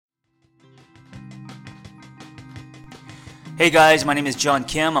Hey guys, my name is John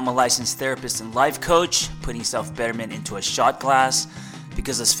Kim. I'm a licensed therapist and life coach, putting self-betterment into a shot glass.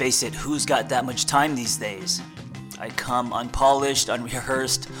 Because let's face it, who's got that much time these days? I come unpolished,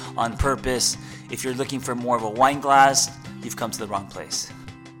 unrehearsed, on purpose. If you're looking for more of a wine glass, you've come to the wrong place.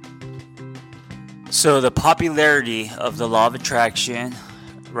 So the popularity of the law of attraction,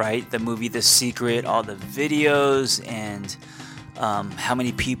 right? The movie The Secret, all the videos, and how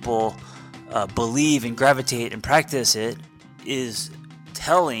many people believe and gravitate and practice it is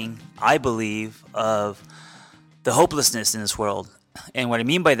telling, I believe, of the hopelessness in this world. And what I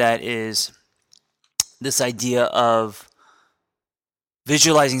mean by that is this idea of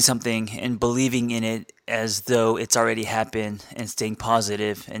visualizing something and believing in it as though it's already happened and staying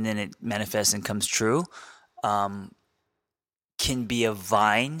positive, and then it manifests and comes true, can be a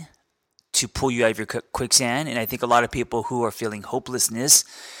vine to pull you out of your quicksand. And I think a lot of people who are feeling hopelessness,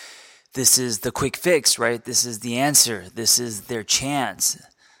 this is the quick fix, right? This is the answer. This is their chance.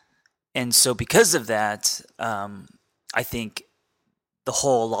 And so because of that, I think the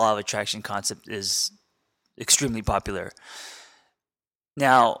whole law of attraction concept is extremely popular.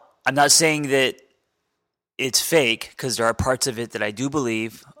 Now, I'm not saying that it's fake, because there are parts of it that I do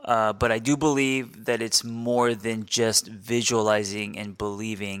believe, but I do believe that it's more than just visualizing and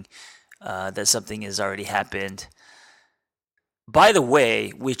believing that something has already happened. By the way,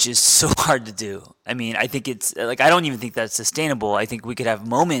 which is so hard to do. I mean, I think it's like, I don't even think that's sustainable. I think we could have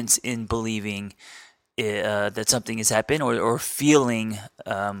moments in believing that something has happened, or feeling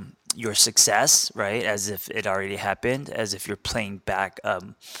your success, right? As if it already happened, as if you're playing back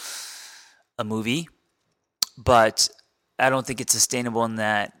a movie. But I don't think it's sustainable in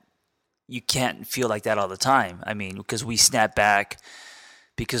that you can't feel like that all the time. I mean, because we snap back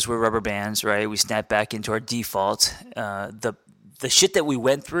because we're rubber bands, right? We snap back into our default. The shit that we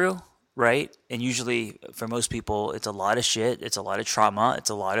went through, right? And usually for most people, it's a lot of shit. It's a lot of trauma. It's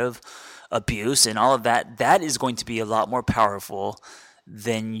a lot of abuse and all of that. That is going to be a lot more powerful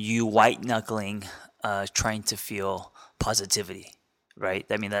than you white knuckling, trying to feel positivity, right?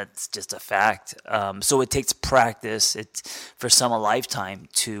 I mean, that's just a fact. So it takes practice. It's for some a lifetime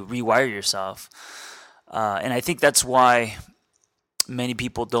to rewire yourself. And I think that's why many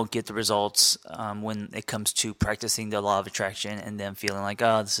people don't get the results when it comes to practicing the law of attraction, and then feeling like,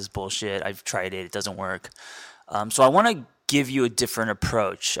 oh, this is bullshit. I've tried it. It doesn't work. So I want to give you a different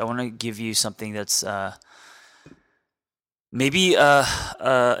approach. I want to give you something that's maybe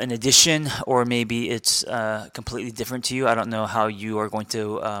an addition, or maybe it's completely different to you. I don't know how you are going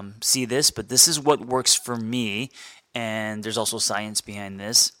to see this, but this is what works for me, and there's also science behind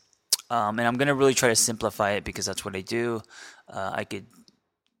this. And I'm going to really try to simplify it, because that's what I do. I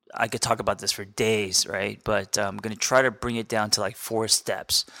could talk about this for days, right? But I'm going to try to bring it down to like 4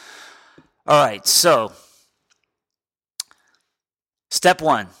 steps. All right, so step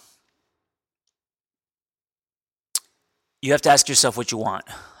 1. You have to ask yourself what you want.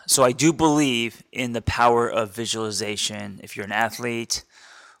 So I do believe in the power of visualization. If you're an athlete,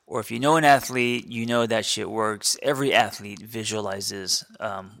 or if you know an athlete, you know that shit works. Every athlete visualizes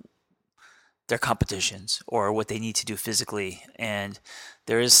their competitions, or what they need to do physically. And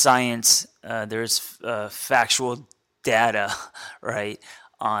there is science, there's factual data, right,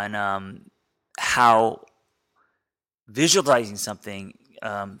 on how visualizing something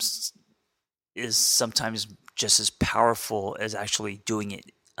is sometimes just as powerful as actually doing it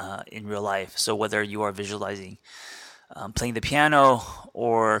in real life. So whether you are visualizing playing the piano,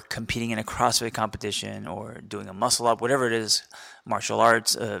 or competing in a CrossFit competition, or doing a muscle up, whatever it is, martial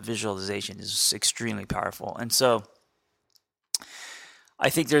arts, visualization is extremely powerful. And so I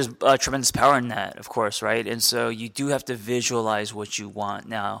think there's tremendous power in that, of course, right? And so you do have to visualize what you want.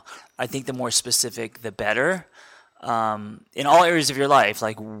 Now, I think the more specific, the better. In all areas of your life,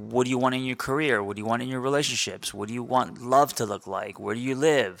 like, what do you want in your career? What do you want in your relationships? What do you want love to look like? Where do you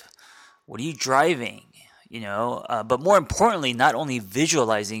live? What are you driving? But more importantly, not only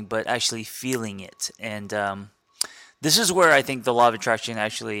visualizing, but actually feeling it. And this is where I think the law of attraction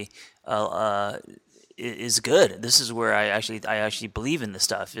actually is good. This is where I actually believe in this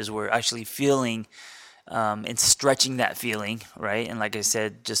stuff, is we're actually feeling and stretching that feeling, right? And like I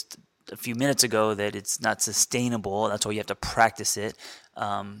said just a few minutes ago, that it's not sustainable. That's why you have to practice it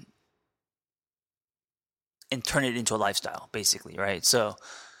and turn it into a lifestyle, basically, right? So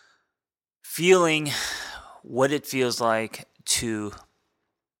feeling what it feels like to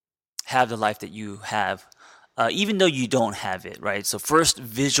have the life that you have, even though you don't have it, right? So first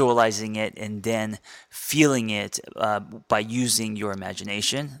visualizing it, and then feeling it by using your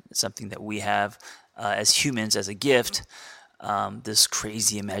imagination. It's something that we have as humans as a gift, this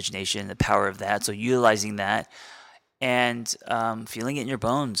crazy imagination, the power of that. So utilizing that, and feeling it in your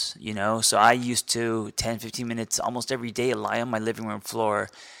bones, you know. So I used to 10, 15 minutes almost every day lie on my living room floor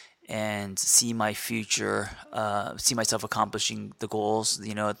and see my future, see myself accomplishing the goals,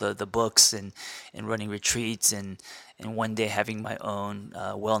 you know, the books and running retreats and one day having my own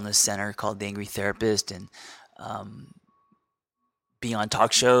wellness center called The Angry Therapist and um, being on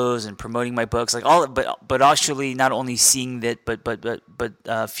talk shows and promoting my books, like all, but actually not only seeing that,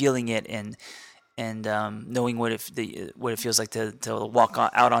 but feeling it and knowing what it feels like to walk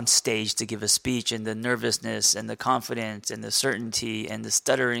out on stage to give a speech, and the nervousness and the confidence and the certainty and the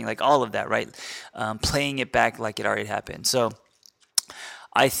stuttering, like all of that, right? Playing it back like it already happened. So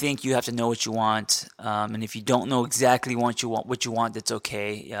I think you have to know what you want, and if you don't know exactly what you want, that's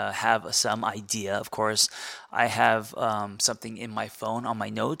okay. Have some idea, of course. I have something in my phone on my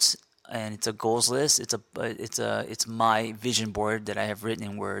notes, and it's a goals list. It's my vision board that I have written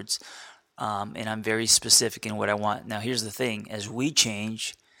in words, and I'm very specific in what I want. Now, here's the thing: as we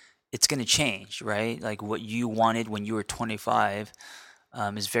change, it's going to change, right? Like what you wanted when you were 25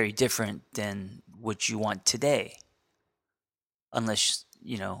 is very different than what you want today, unless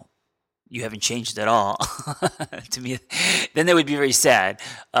you haven't changed at all. To me, then that would be very sad.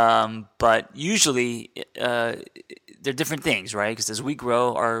 But usually, they're different things, right? Because as we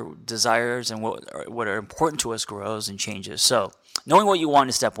grow, our desires and what are important to us grows and changes. So, knowing what you want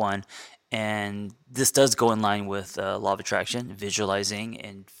is step one, and this does go in line with law of attraction, visualizing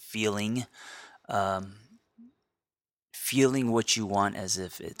and um, feeling what you want as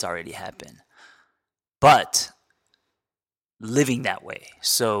if it's already happened. But living that way.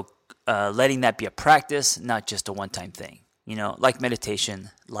 So letting that be a practice, not just a one-time thing. You know, like meditation,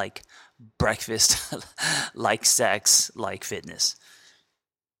 like breakfast, like sex, like fitness.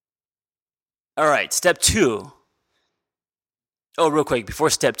 All right, step two. Oh, real quick, before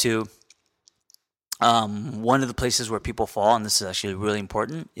step two, one of the places where people fall, and this is actually really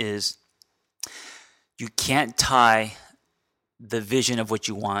important, is you can't tie the vision of what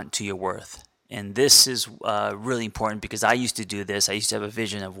you want to your worth. And this is really important because I used to do this. I used to have a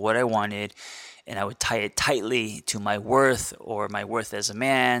vision of what I wanted, and I would tie it tightly to my worth, or my worth as a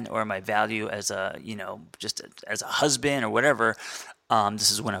man, or my value as a, as a husband or whatever.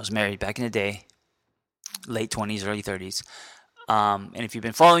 This is when I was married back in the day, late 20s, early 30s. And if you've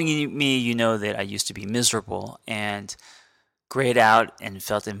been following me, you know that I used to be miserable and grayed out and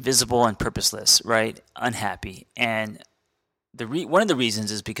felt invisible and purposeless, right? Unhappy. And one of the reasons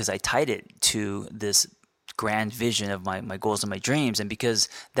is because I tied it to this grand vision of my goals and my dreams, and because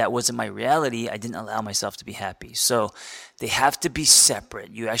that wasn't my reality, I didn't allow myself to be happy. So they have to be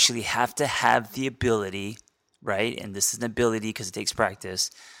separate. You actually have to have the ability, right? And this is an ability because it takes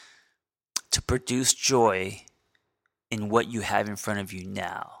practice, to produce joy in what you have in front of you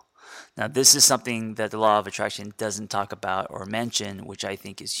now. Now, this is something that the law of attraction doesn't talk about or mention, which I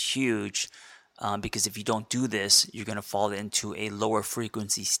think is huge. Because if you don't do this, you're going to fall into a lower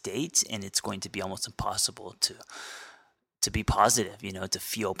frequency state, and it's going to be almost impossible to be positive, to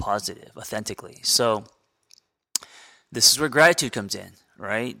feel positive authentically. So this is where gratitude comes in,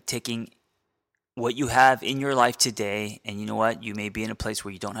 right? Taking what you have in your life today, and you know what? You may be in a place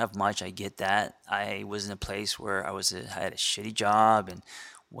where you don't have much. I get that. I was in a place where I had a shitty job and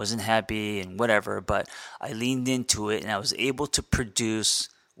wasn't happy and whatever, but I leaned into it and I was able to produce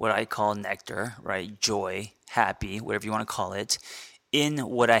what I call nectar, right? Joy, happy, whatever you want to call it, in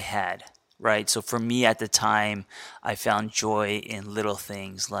what I had, right? So for me at the time, I found joy in little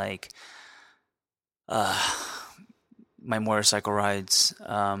things like my motorcycle rides,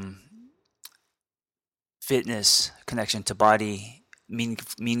 fitness, connection to body,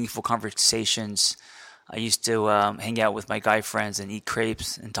 meaningful conversations. I used to hang out with my guy friends and eat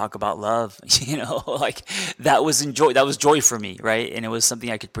crepes and talk about love. Like that was joy for me, right? And it was something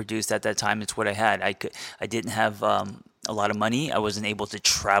I could produce at that time. It's what I had. I didn't have a lot of money. I wasn't able to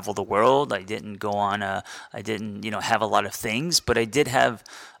travel the world. I didn't go on I didn't have a lot of things, but I did have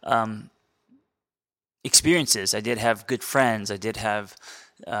experiences. I did have good friends. I did have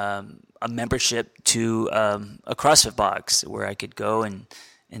a membership to a CrossFit box where I could go and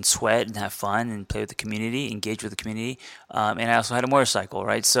sweat and have fun and play with the community, engage with the community. And I also had a motorcycle,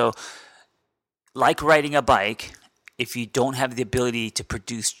 right? So like riding a bike, if you don't have the ability to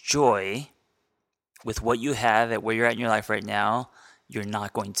produce joy with what you have at where you're at in your life right now, you're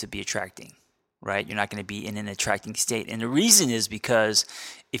not going to be attracting, right? You're not going to be in an attracting state. And the reason is because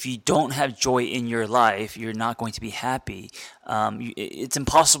if you don't have joy in your life, you're not going to be happy. It's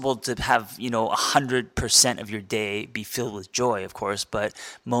impossible to have, 100% of your day be filled with joy, of course, but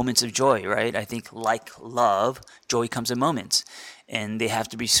moments of joy, right? I think like love, joy comes in moments, and they have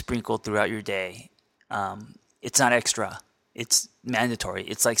to be sprinkled throughout your day. It's not extra. It's mandatory.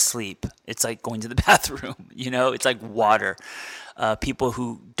 It's like sleep. It's like going to the bathroom. It's like water. People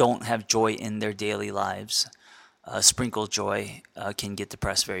who don't have joy in their daily lives, sprinkle joy, can get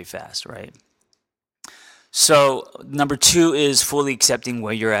depressed very fast, right? So number 2 is fully accepting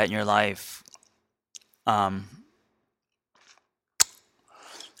where you're at in your life.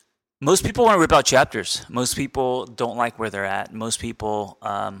 Most people want to rip out chapters. Most people don't like where they're at. Most people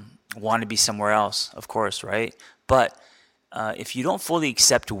want to be somewhere else, of course, right? But if you don't fully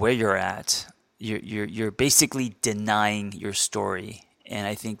accept where you're at, you're basically denying your story. And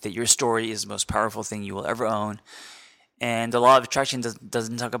I think that your story is the most powerful thing you will ever own. And the law of attraction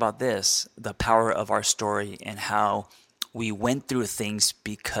doesn't talk about this, the power of our story and how we went through things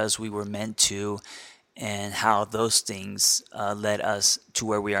because we were meant to, and how those things led us to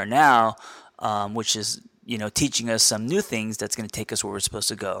where we are now, which is, teaching us some new things that's going to take us where we're supposed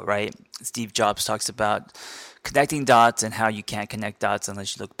to go, right? Steve Jobs talks about connecting dots and how you can't connect dots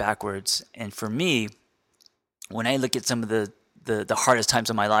unless you look backwards. And for me, when I look at some of the hardest times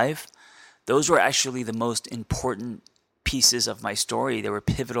of my life, those were actually the most important pieces of my story. There were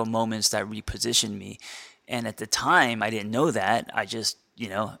pivotal moments that repositioned me. And at the time, I didn't know that. I just,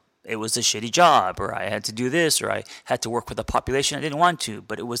 it was a shitty job, or I had to do this, or I had to work with a population I didn't want to.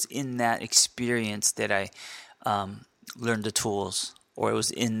 But it was in that experience that I learned the tools, or it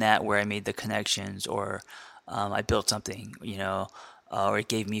was in that where I made the connections, or I built something, or it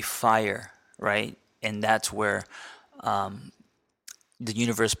gave me fire, right? And that's where the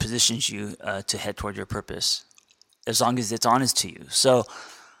universe positions you to head toward your purpose, as long as it's honest to you. So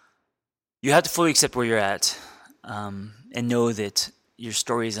you have to fully accept where you're at, and know that your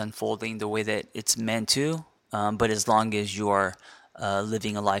story is unfolding the way that it's meant to, but as long as you are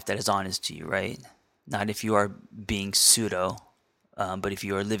living a life that is honest to you, right? Not if you are being pseudo, but if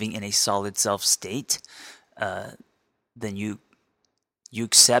you are living in a solid self state, then you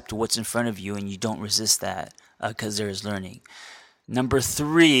accept what's in front of you and you don't resist that, because there is learning. Number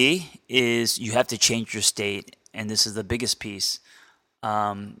 3 is you have to change your state, and this is the biggest piece.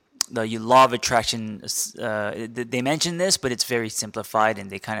 The law of attraction, they mention this, but it's very simplified, and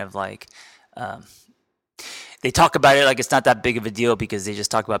they kind of like, they talk about it like it's not that big of a deal because they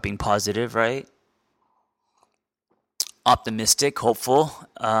just talk about being positive, right? Optimistic, hopeful.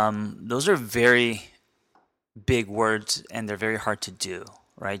 Those are very big words, and they're very hard to do,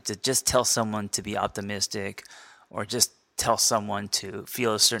 right? To just tell someone to be optimistic, or just tell someone to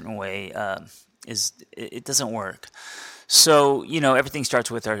feel a certain way, it doesn't work. So, everything starts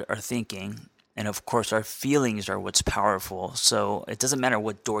with our thinking, and of course our feelings are what's powerful. So it doesn't matter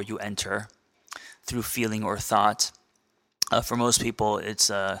what door you enter, through feeling or thought. For most people, it's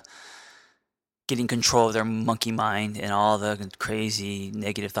getting control of their monkey mind and all the crazy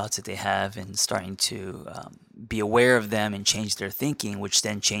negative thoughts that they have, and starting to be aware of them and change their thinking, which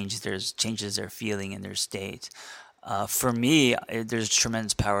then changes their feeling and their state. For me, there's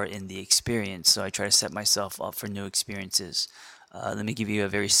tremendous power in the experience, so I try to set myself up for new experiences. Let me give you a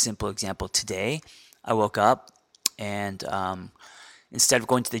very simple example. Today, I woke up, and instead of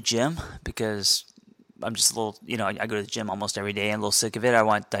going to the gym, because I'm just a little, I go to the gym almost every day and a little sick of it, I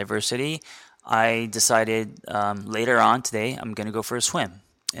want diversity, I decided later on today I'm going to go for a swim.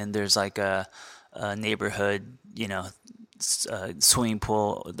 And there's like a neighborhood, swimming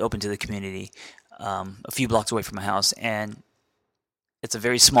pool open to the community, a few blocks away from my house, and it's a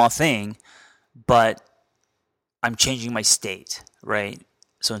very small thing, but I'm changing my state, right?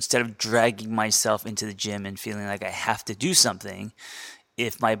 So instead of dragging myself into the gym and feeling like I have to do something,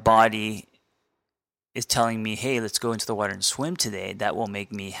 if my body is telling me, hey, let's go into the water and swim today, that will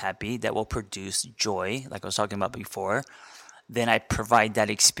make me happy, that will produce joy, like I was talking about before, then I provide that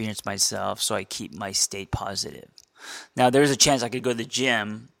experience myself, so I keep my state positive. Now, there's a chance I could go to the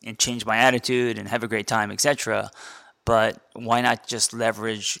gym and change my attitude and have a great time, etc. But why not just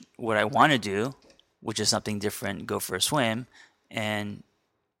leverage what I want to do, which is something different, go for a swim, and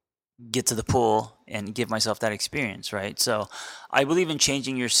get to the pool and give myself that experience, right? So I believe in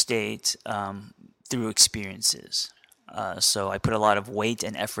changing your state through experiences. So I put a lot of weight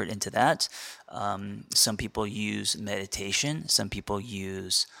and effort into that. Some people use meditation. Some people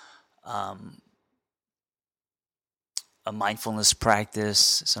use a mindfulness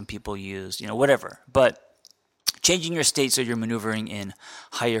practice. Some people use, whatever. But changing your state so you're maneuvering in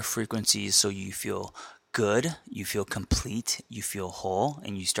higher frequencies, so you feel good, you feel complete, you feel whole,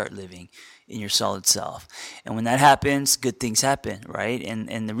 and you start living in your solid self. And when that happens, good things happen, right?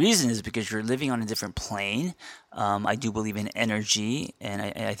 And the reason is because you're living on a different plane. I do believe in energy, and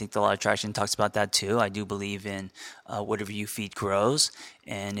I think the law of attraction talks about that too. I do believe in whatever you feed grows.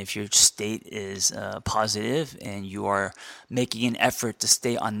 And if your state is positive and you are making an effort to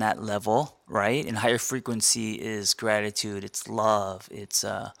stay on that level, right? And higher frequency is gratitude, it's love, it's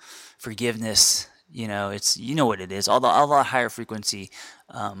forgiveness. It's what it is. All the higher frequency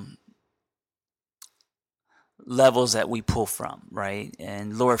levels that we pull from, right?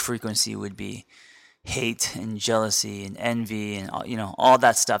 And lower frequency would be hate and jealousy and envy and all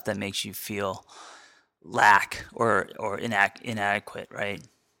that stuff that makes you feel lack or inadequate, right?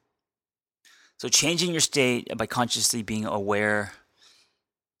 So changing your state by consciously being aware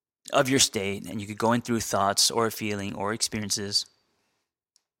of your state, and you could go in through thoughts or feeling or experiences,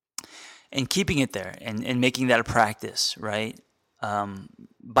 and keeping it there and making that a practice, right?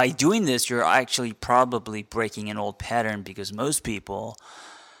 By doing this, you're actually probably breaking an old pattern, because most people,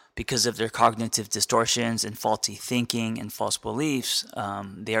 because of their cognitive distortions and faulty thinking and false beliefs,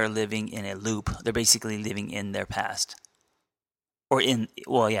 they are living in a loop. They're basically living in their past. Or in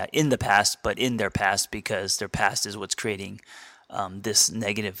the past, but in their past, because their past is what's creating this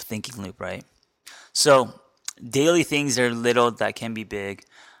negative thinking loop, right? So daily things are little that can be big,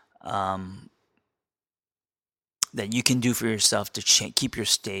 that you can do for yourself to keep your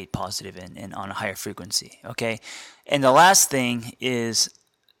state positive and on a higher frequency, okay? And the last thing is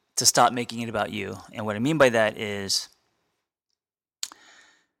to stop making it about you. And what I mean by that is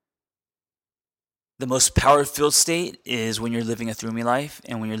the most power-filled state is when you're living a through-me life.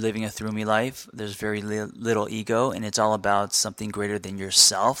 And when you're living a through-me life, there's very little ego, and it's all about something greater than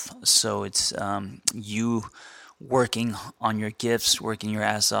yourself. So it's you working on your gifts, working your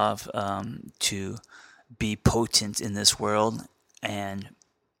ass off to be potent in this world and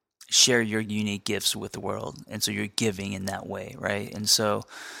share your unique gifts with the world. And so you're giving in that way, right? And so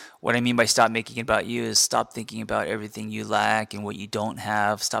what I mean by stop making it about you is stop thinking about everything you lack and what you don't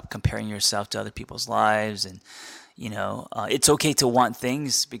have. Stop comparing yourself to other people's lives. And, it's okay to want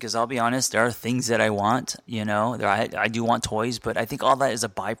things, because I'll be honest, there are things that I want, I do want toys, but I think all that is a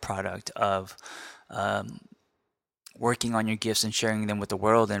byproduct of working on your gifts and sharing them with the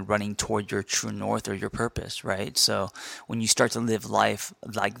world and running toward your true north or your purpose, right? So when you start to live life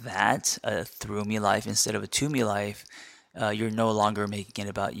like that, a through-me life instead of a to-me life, you're no longer making it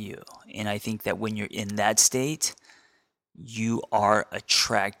about you. And I think that when you're in that state, you are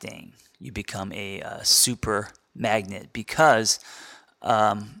attracting. You become a super magnet, because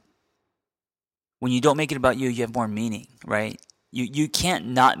when you don't make it about you, you have more meaning, right? You can't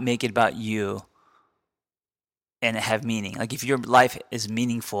not make it about you and have meaning. Like if your life is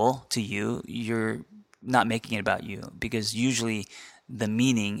meaningful to you, you're not making it about you, because usually the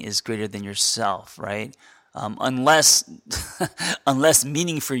meaning is greater than yourself, right? Unless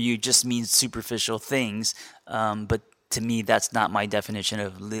meaning for you just means superficial things. But to me, that's not my definition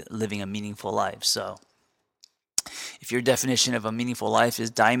of living a meaningful life. So if your definition of a meaningful life is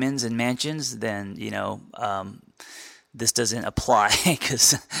diamonds and mansions, then, this doesn't apply,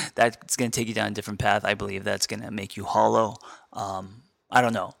 because that's going to take you down a different path. I believe that's going to make you hollow. I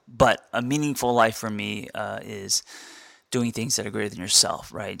don't know. But a meaningful life for me is doing things that are greater than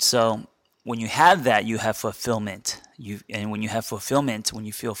yourself, right? So when you have that, you have fulfillment. And when you have fulfillment, when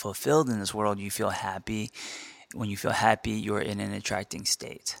you feel fulfilled in this world, you feel happy. When you feel happy, you're in an attracting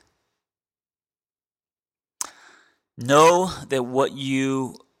state. Know that what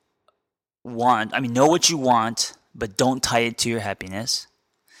you want, know what you want, but don't tie it to your happiness.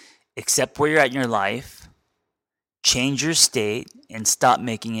 Accept where you're at in your life. Change your state and stop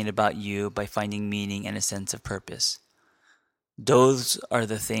making it about you by finding meaning and a sense of purpose. Those are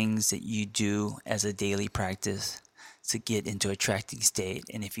the things that you do as a daily practice to get into attracting state.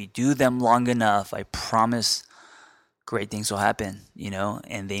 And if you do them long enough, I promise great things will happen,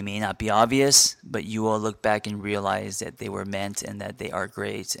 and they may not be obvious, but you will look back and realize that they were meant and that they are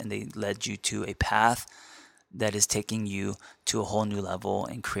great, and they led you to a path that is taking you to a whole new level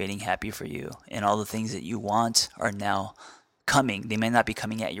and creating happy for you. And all the things that you want are now coming. They may not be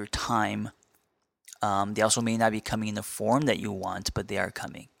coming at your time. They also may not be coming in the form that you want, but they are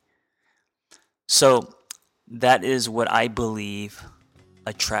coming. So that is what I believe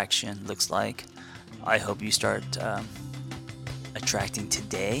attraction looks like. I hope you start attracting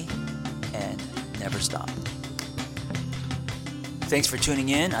today and never stop. Thanks for tuning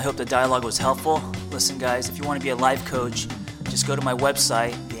in. I hope the dialogue was helpful. Listen, guys, if you want to be a life coach, just go to my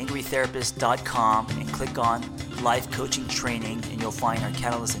website, theangrytherapist.com, and click on Life Coaching Training, and you'll find our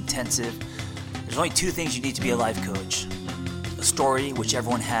Catalyst Intensive. There's only two things you need to be a life coach: a story, which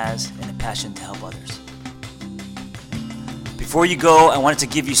everyone has, and a passion to help others. Before you go, I wanted to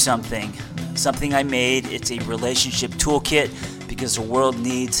give you something I made. It's a relationship toolkit because the world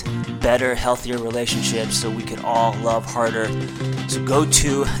needs better, healthier relationships so we can all love harder. So go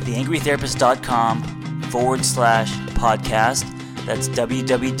to theangrytherapist.com/podcast. That's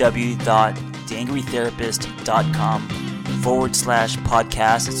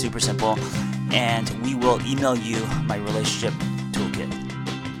www.theangrytherapist.com/podcast. It's super simple. And we will email you my relationship toolkit.